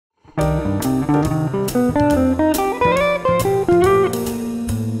In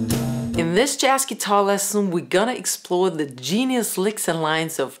this jazz guitar lesson, we're gonna explore the genius licks and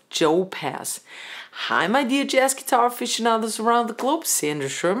lines of Joe Pass. Hi my dear jazz guitar aficionados around the globe, Sandra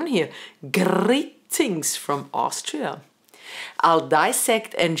Sherman here. Greetings from Austria. I'll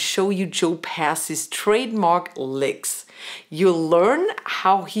dissect and show you Joe Pass's trademark licks. You'll learn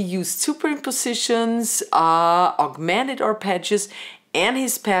how he used superimpositions, augmented arpeggios, and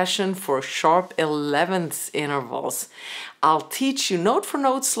his passion for sharp 11th intervals. I'll teach you note for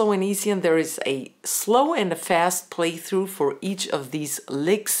note, slow and easy, and there is a slow and a fast playthrough for each of these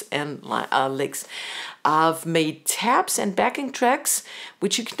licks and licks. I've made tabs and backing tracks,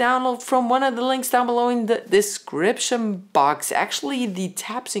 which you can download from one of the links down below in the description box. Actually, the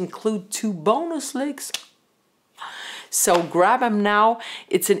tabs include 2 bonus licks. So grab them now.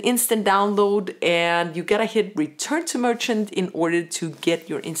 It's an instant download and you gotta hit return to merchant in order to get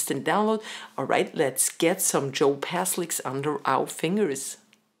your instant download. All right, let's get some Joe Pass licks under our fingers.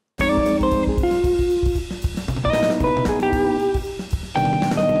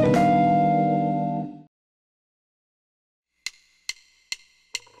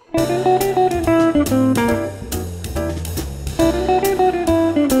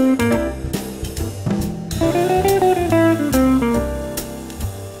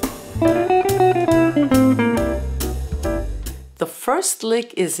 The first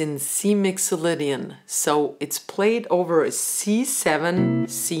lick is in C mixolydian, so it's played over a C7,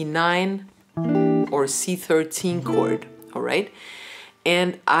 C9, or C13 chord, all right?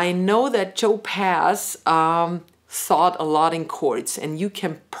 And I know that Joe Pass thought a lot in chords, and you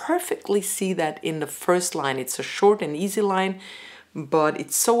can perfectly see that in the first line. It's a short and easy line, but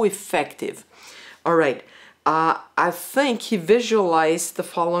it's so effective. All right, I think he visualized the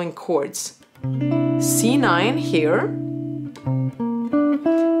following chords. C9 here,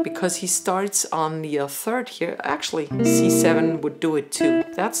 because he starts on the third here. Actually, C7 would do it too.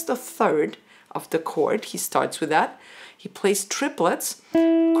 That's the third of the chord. He starts with that. He plays triplets,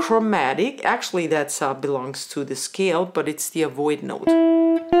 chromatic. Actually, that belongs to the scale, but it's the avoid note.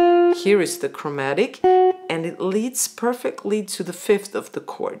 Here is the chromatic, and it leads perfectly to the 5th of the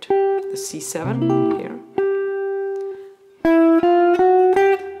chord, the C7 here.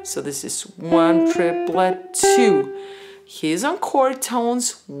 So this is 1 triplet, 2. He's on chord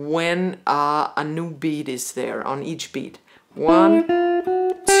tones when a new beat is there on each beat. 1, 2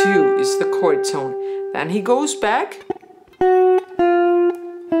 is the chord tone. Then he goes back,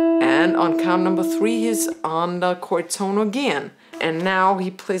 and on count number 3 he's on the chord tone again. And now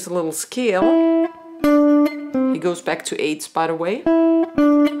he plays a little scale. He goes back to 8s, by the way.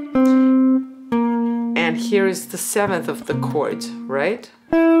 And here is the 7th of the chord, right?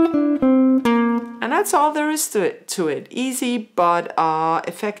 And that's all there is to it. Easy, but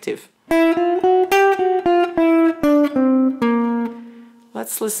effective.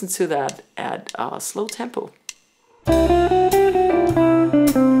 Let's listen to that at slow tempo.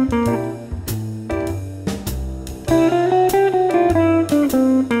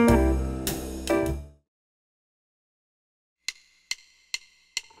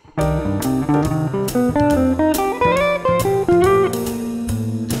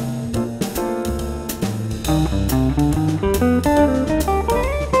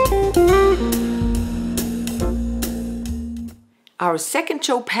 Our second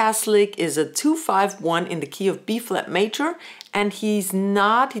Joe Pass lick is a 2-5-1 in the key of B flat major, and he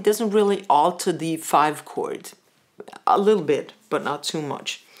doesn't really alter the 5 chord. A little bit, but not too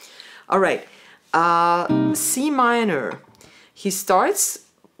much. All right, C minor. He starts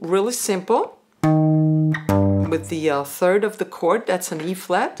really simple with the 3rd of the chord, that's an E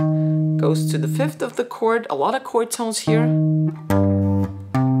flat, goes to the 5th of the chord, a lot of chord tones here.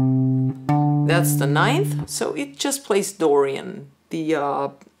 That's the 9th, so it just plays Dorian, the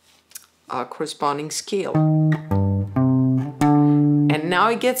corresponding scale. And now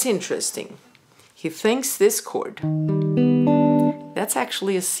it gets interesting. He thinks this chord. That's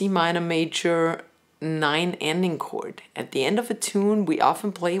actually a C minor major 9 ending chord. At the end of a tune, we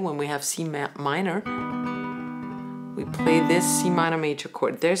often play when we have C minor. We play this C minor major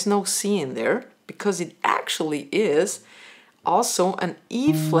chord. There's no C in there because it actually is also an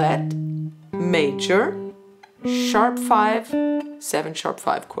E flat major sharp 5, 7 sharp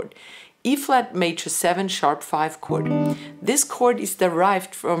 5 chord. E flat major 7 sharp 5 chord. This chord is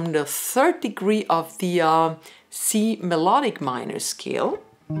derived from the 3rd degree of the C melodic minor scale.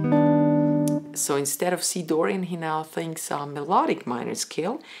 So instead of C Dorian, he now thinks melodic minor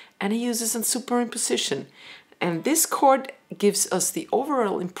scale, and he uses a superimposition. And this chord gives us the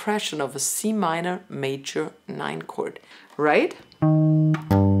overall impression of a C minor major 9 chord, right?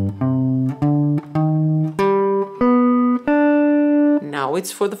 now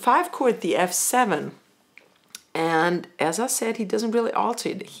it's for the 5 chord, the F7. And as I said, he doesn't really alter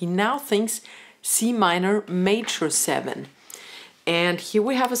it. He now thinks C minor major 7. And here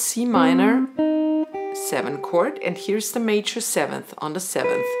we have a C minor 7 chord, and here's the major 7th on the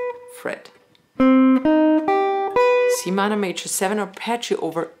 7th fret. C minor major 7 arpeggio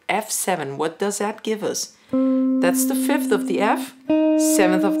over F7. What does that give us? That's the 5th of the F,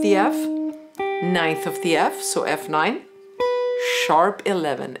 7th of the F, 9th of the F, so F9, sharp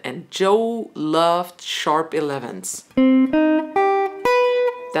 11. And Joe loved sharp 11s.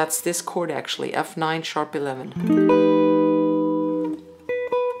 That's this chord actually, F9 sharp 11.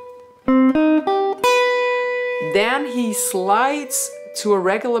 Then he slides to a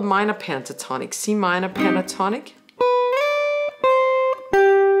regular minor pentatonic, C minor pentatonic.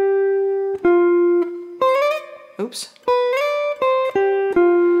 Oops.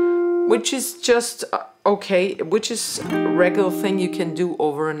 Which is just okay, which is a regular thing you can do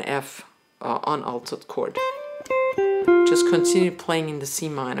over an F unaltered chord. Just continue playing in the C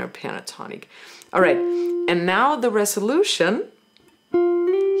minor pentatonic. All right, and now the resolution,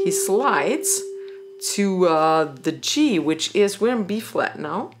 he slides to the G, which is, we're in B flat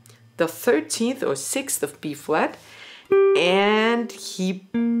now, the 13th or 6th of B flat, and he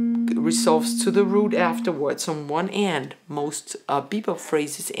resolves to the root afterwards on one end. Most bebop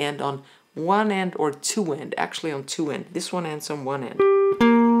phrases end on one end or two end, actually on two end. This one ends on one end.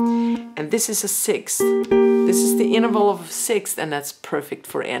 And this is a 6th. This is the interval of a 6th, and that's perfect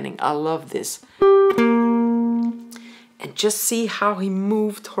for ending. I love this. And just see how he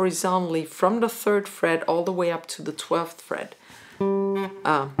moved horizontally from the 3rd fret all the way up to the 12th fret.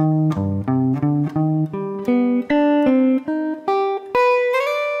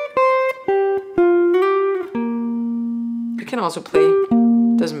 You can also play,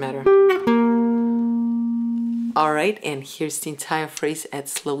 doesn't matter. All right, and here's the entire phrase at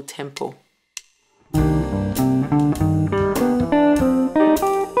slow tempo.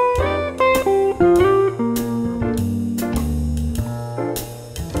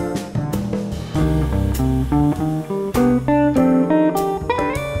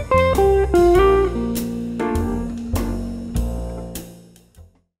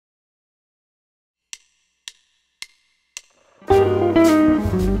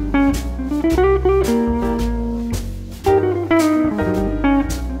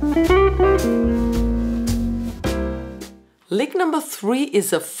 Lick number 3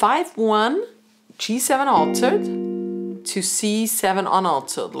 is a 5-1 G7 altered to C7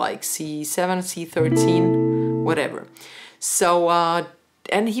 unaltered, like C7, C13, whatever. So,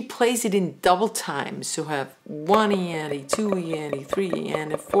 and he plays it in double time. So have 1 E, 2 E, 3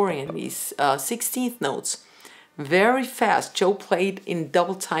 E, 4 E, 16th notes. Very fast. Joe played in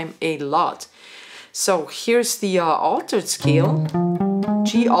double time a lot. So here's the altered scale,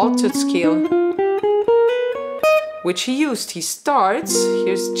 G altered scale, which he used. He starts,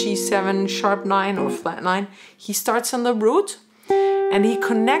 here's G7 sharp 9 or flat 9. He starts on the root and he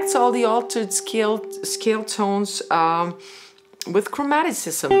connects all the altered scale tones with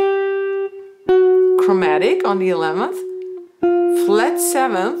chromaticism. Chromatic on the 11th, flat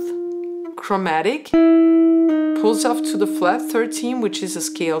 7th, chromatic, pulls off to the flat 13, which is a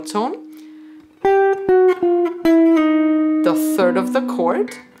scale tone, the 3rd of the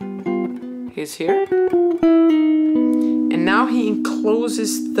chord, he's here. And now he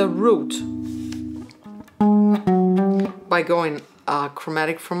encloses the root by going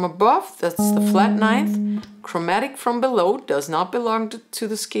chromatic from above, that's the flat 9th, chromatic from below, does not belong to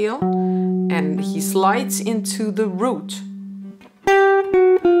the scale, and he slides into the root.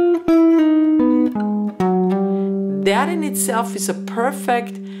 That in itself is a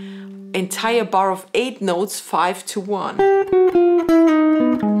perfect entire bar of 8 notes, 5 to 1.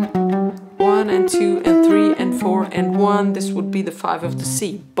 1 and 2 and 3 and 4 and 1. This would be the 5 of the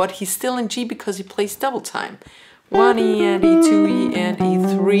C. But he's still in G because he plays double time. 1 E and E, 2 E and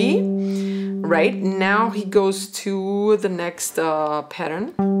E3. Right, now he goes to the next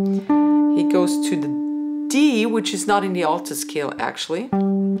pattern. He goes to the D, which is not in the alto scale actually.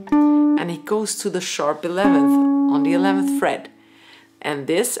 And he goes to the sharp 11th on the 11th fret. And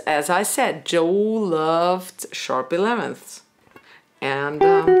this, as I said, Joe loved sharp 11ths. And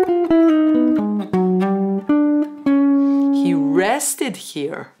he rested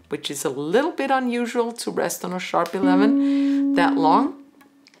here, which is a little bit unusual to rest on a sharp 11 that long.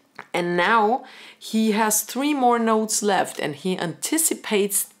 And now he has 3 more notes left, and he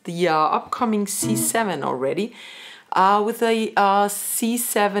anticipates the upcoming C7 already with a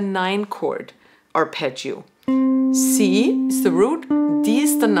C7 9 chord arpeggio. C is the root, D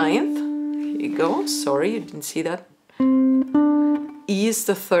is the 9th. Here you go, sorry, you didn't see that. E is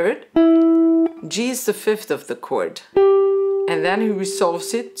the third, G is the fifth of the chord, and then he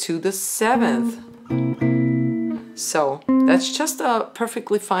resolves it to the seventh. So that's just a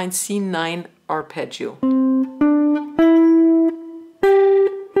perfectly fine C9 arpeggio.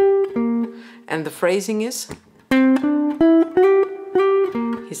 And the phrasing is,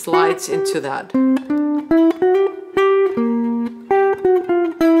 he slides into that.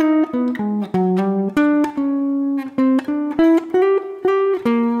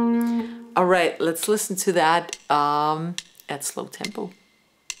 All right, let's listen to that at slow tempo.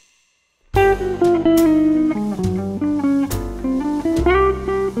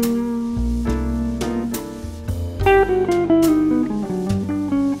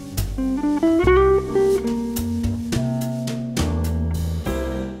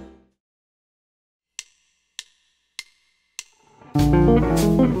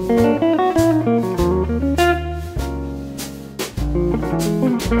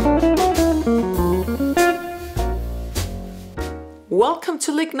 Welcome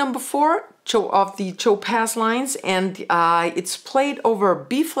to lick number 4 of the Joe Pass lines, and it's played over a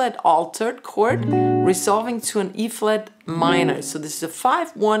B flat altered chord, resolving to an E flat minor. So this is a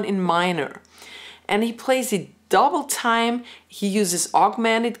 5-1 in minor, and he plays it double time. He uses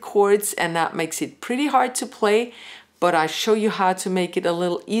augmented chords, and that makes it pretty hard to play, but I show you how to make it a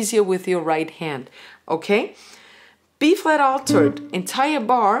little easier with your right hand. Okay, B flat altered, entire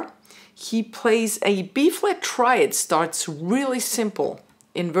bar. He plays a B flat triad, starts really simple,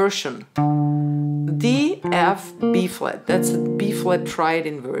 inversion. D, F, B flat, that's a B flat triad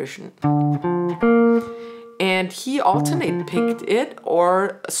inversion. And he alternate picked it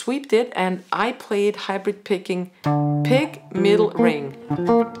or sweeped it, and I played hybrid picking, pick, middle, ring,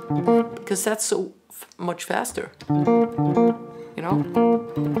 because that's so much faster. You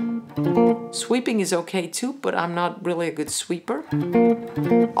know, sweeping is okay too, but I'm not really a good sweeper.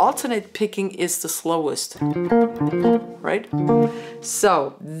 Alternate picking is the slowest, right?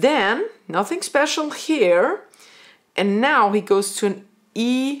 So then, nothing special here. And now he goes to an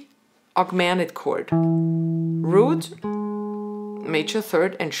E augmented chord. Root, major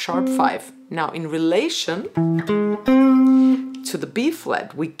third, and sharp 5. Now in relation to the B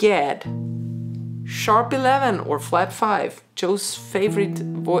flat, we get sharp 11 or flat 5, Joe's favorite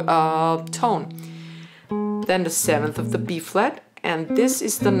tone. Then the 7th of the B flat, and this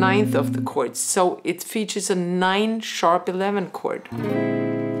is the 9th of the chord. So it features a 9 sharp 11 chord,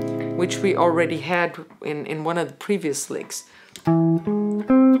 which we already had in one of the previous licks,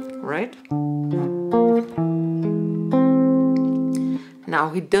 right? Now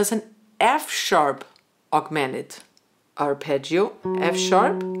he does an F sharp augmented arpeggio, F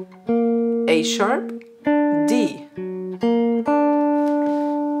sharp, A sharp, D.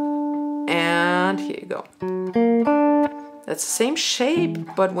 And here you go. That's the same shape,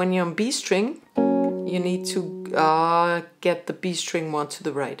 but when you're on B string, you need to get the B string one to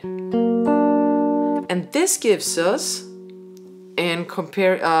the right. And this gives us, in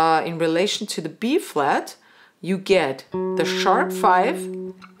relation to the B flat, you get the sharp 5,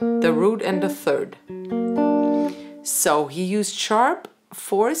 the root, and the third. So he used sharp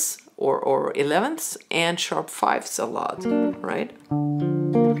 4s or 11ths and sharp 5s a lot, right?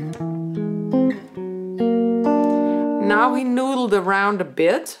 Now he noodled around a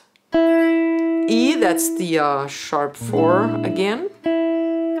bit. E, that's the sharp 4 again.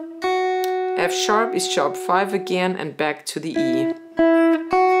 F sharp is sharp 5 again, and back to the E.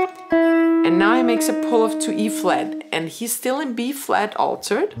 And now he makes a pull off to E flat, and he's still in B flat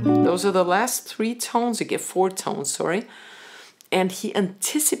altered. Those are the last 3 tones, again 4 tones, sorry. And he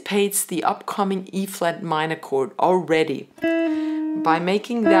anticipates the upcoming E flat minor chord already by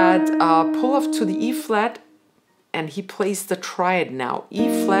making that pull off to the E flat, and he plays the triad now, E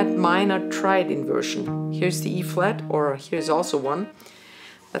flat minor triad inversion. Here's the E flat, or here's also one.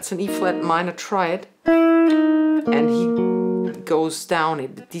 That's an E flat minor triad, and he goes down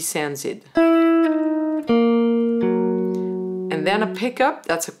it, descends it. And then a pickup,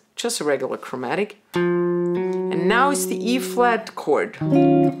 that's just a regular chromatic. And now it's the E flat chord,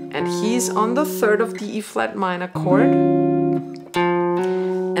 and he's on the 3rd of the E flat minor chord,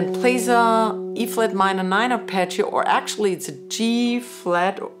 and plays a E flat minor 9 arpeggio, or actually it's a G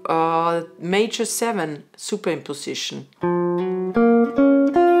flat major 7 superimposition.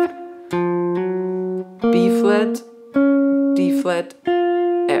 B flat, D flat,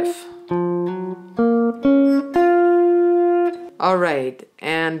 F. All right,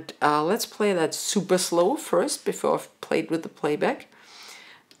 and let's play that super slow first before I've played with the playback.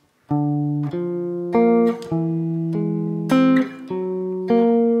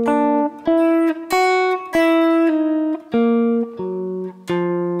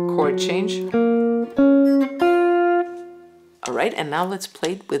 change. All right, and now let's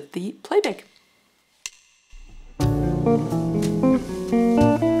play it with the playback.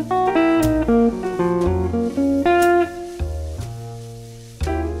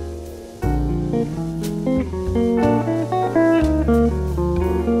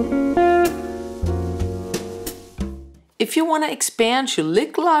 If you want to expand your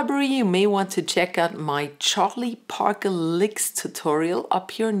lick library, you may want to check out my Charlie Parker licks tutorial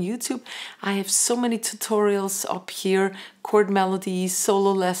up here on YouTube. I have so many tutorials up here, chord melodies,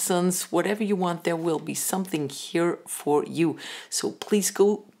 solo lessons, whatever you want, there will be something here for you. So please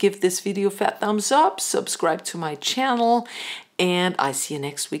go give this video a fat thumbs up, subscribe to my channel, and I see you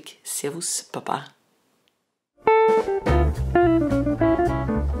next week. Servus, Baba.